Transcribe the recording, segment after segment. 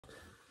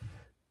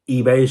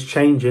eBay is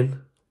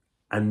changing,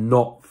 and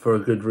not for a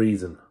good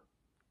reason.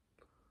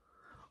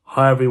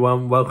 Hi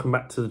everyone, welcome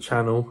back to the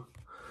channel.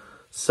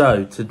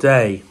 So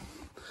today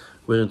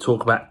we're going to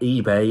talk about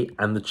eBay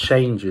and the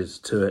changes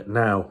to it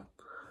now.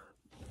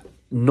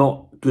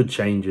 Not good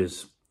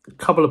changes. A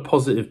couple of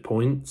positive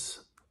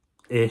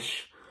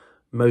points-ish,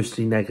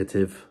 mostly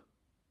negative.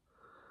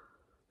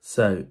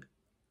 So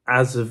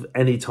as of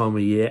any time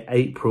of year,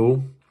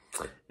 April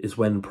is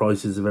when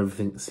prices of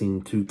everything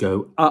seem to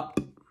go up.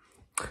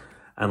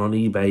 And on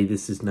eBay,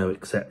 this is no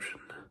exception.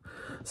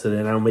 So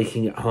they're now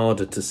making it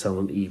harder to sell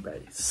on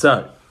eBay.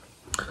 So,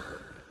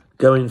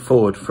 going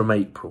forward from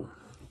April,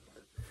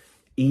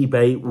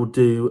 eBay will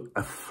do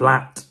a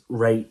flat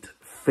rate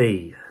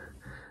fee.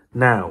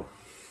 Now,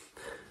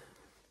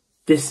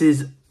 this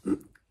is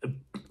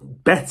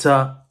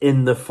better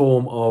in the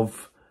form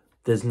of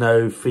there's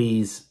no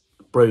fees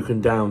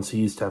broken down. So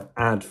you used to have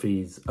ad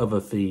fees,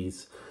 other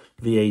fees,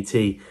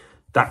 VAT.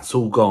 That's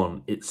all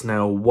gone. It's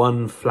now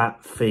one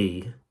flat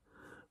fee,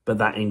 but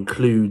that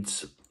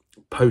includes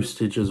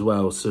postage as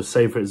well. So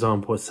say, for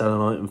example, I sell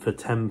an item for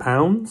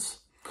 £10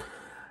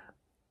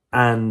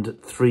 and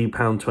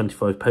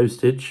 £3.25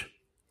 postage.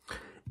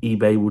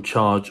 eBay will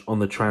charge on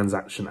the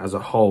transaction as a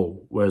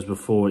whole, whereas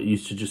before it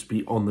used to just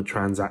be on the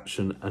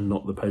transaction and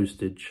not the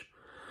postage.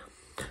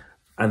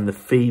 And the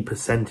fee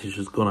percentage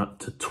has gone up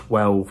to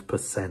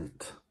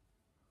 12%.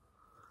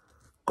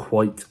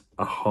 Quite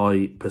a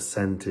high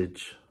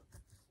percentage.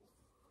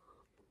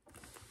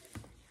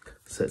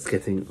 So it's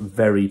getting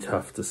very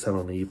tough to sell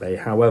on eBay.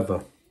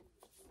 However,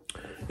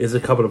 there's a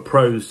couple of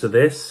pros to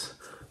this.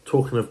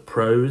 Talking of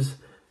pros,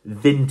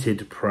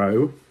 Vinted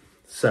Pro.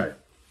 So,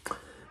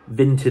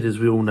 Vinted, as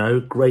we all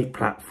know, great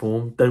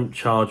platform. Don't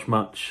charge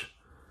much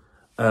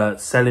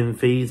selling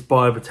fees.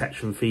 Buyer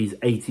protection fees,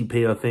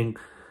 80p, I think.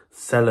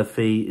 Seller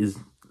fee is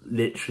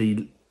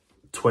literally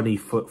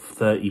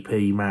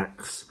 30p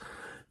max.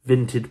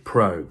 Vinted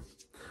Pro.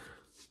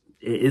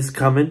 It is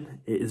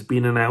coming. It has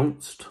been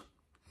announced.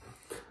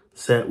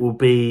 So it will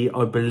be,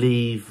 I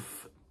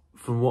believe,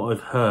 from what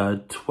I've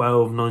heard,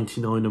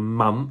 £12.99 a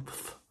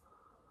month.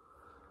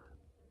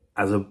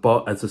 As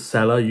a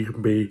seller, you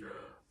can be,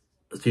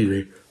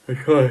 you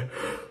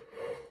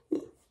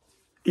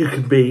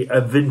can be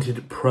a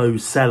Vinted Pro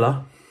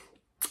seller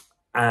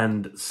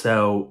and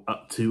sell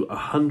up to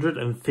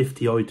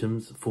 150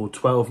 items for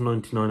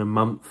 £12.99 a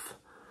month.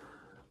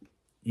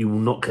 You will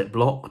not get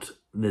blocked.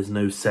 There's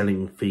no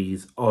selling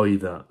fees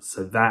either.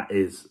 So that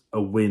is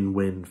a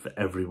win-win for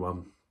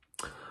everyone.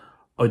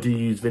 I do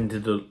use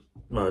Vinted,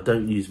 well, I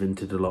don't use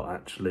Vinted a lot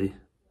actually.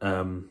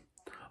 I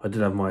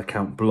did have my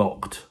account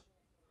blocked.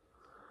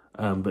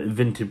 But if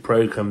Vinted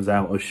Pro comes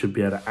out, I should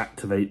be able to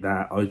activate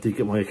that. I did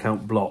get my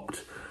account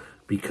blocked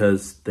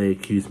because they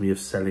accused me of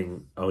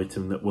selling an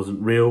item that wasn't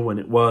real when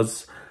it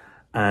was.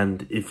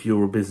 And if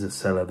you're a business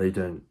seller, they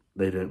don't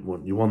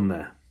want you on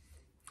there.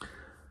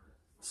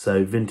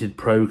 So Vinted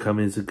Pro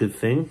coming is a good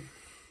thing.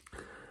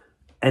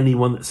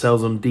 Anyone that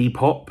sells on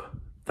Depop,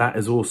 that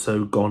has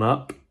also gone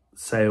up.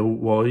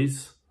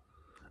 Sale-wise,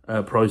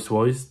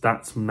 price-wise,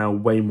 that's now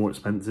way more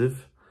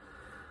expensive.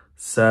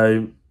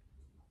 So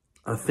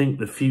I think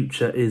the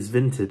future is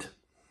Vinted,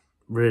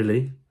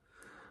 really.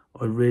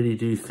 I really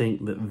do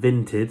think that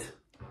Vinted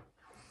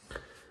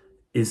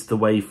is the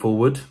way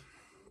forward.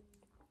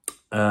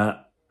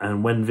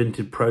 And when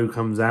Vinted Pro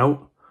comes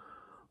out,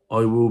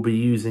 I will be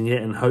using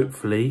it, and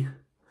hopefully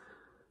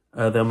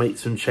they'll make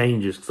some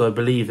changes, because I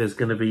believe there's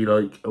going to be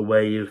like a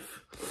way of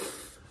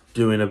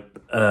doing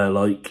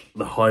like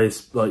the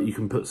highest, like you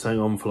can put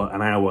something on for like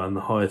an hour and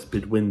the highest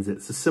bid wins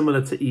it. So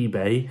similar to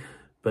eBay,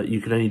 but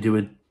you can only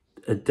do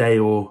a day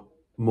or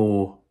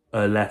more,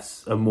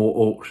 more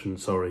auction,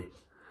 sorry.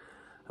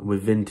 And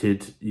with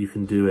Vinted, you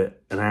can do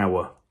it an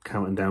hour,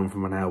 counting down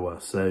from an hour.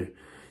 So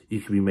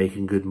you can be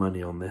making good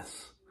money on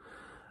this.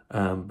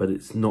 But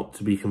it's not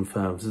to be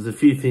confirmed. So there's a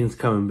few things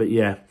coming, but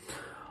yeah,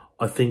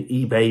 I think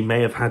eBay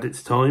may have had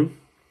its time.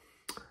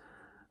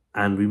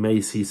 And we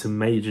may see some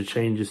major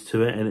changes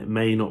to it, and it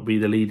may not be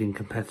the leading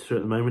competitor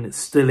at the moment. It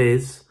still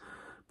is,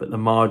 but the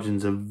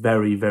margins are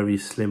very, very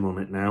slim on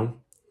it now.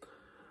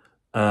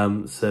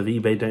 So if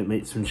eBay don't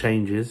make some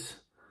changes,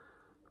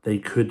 they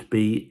could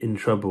be in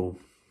trouble.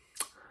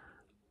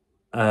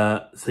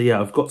 So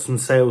yeah, I've got some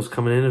sales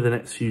coming in over the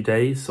next few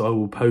days, so I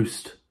will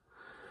post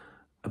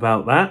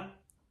about that.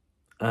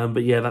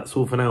 But yeah, that's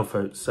all for now,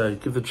 folks. So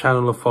give the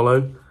channel a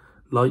follow,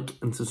 like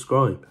and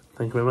subscribe.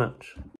 Thank you very much.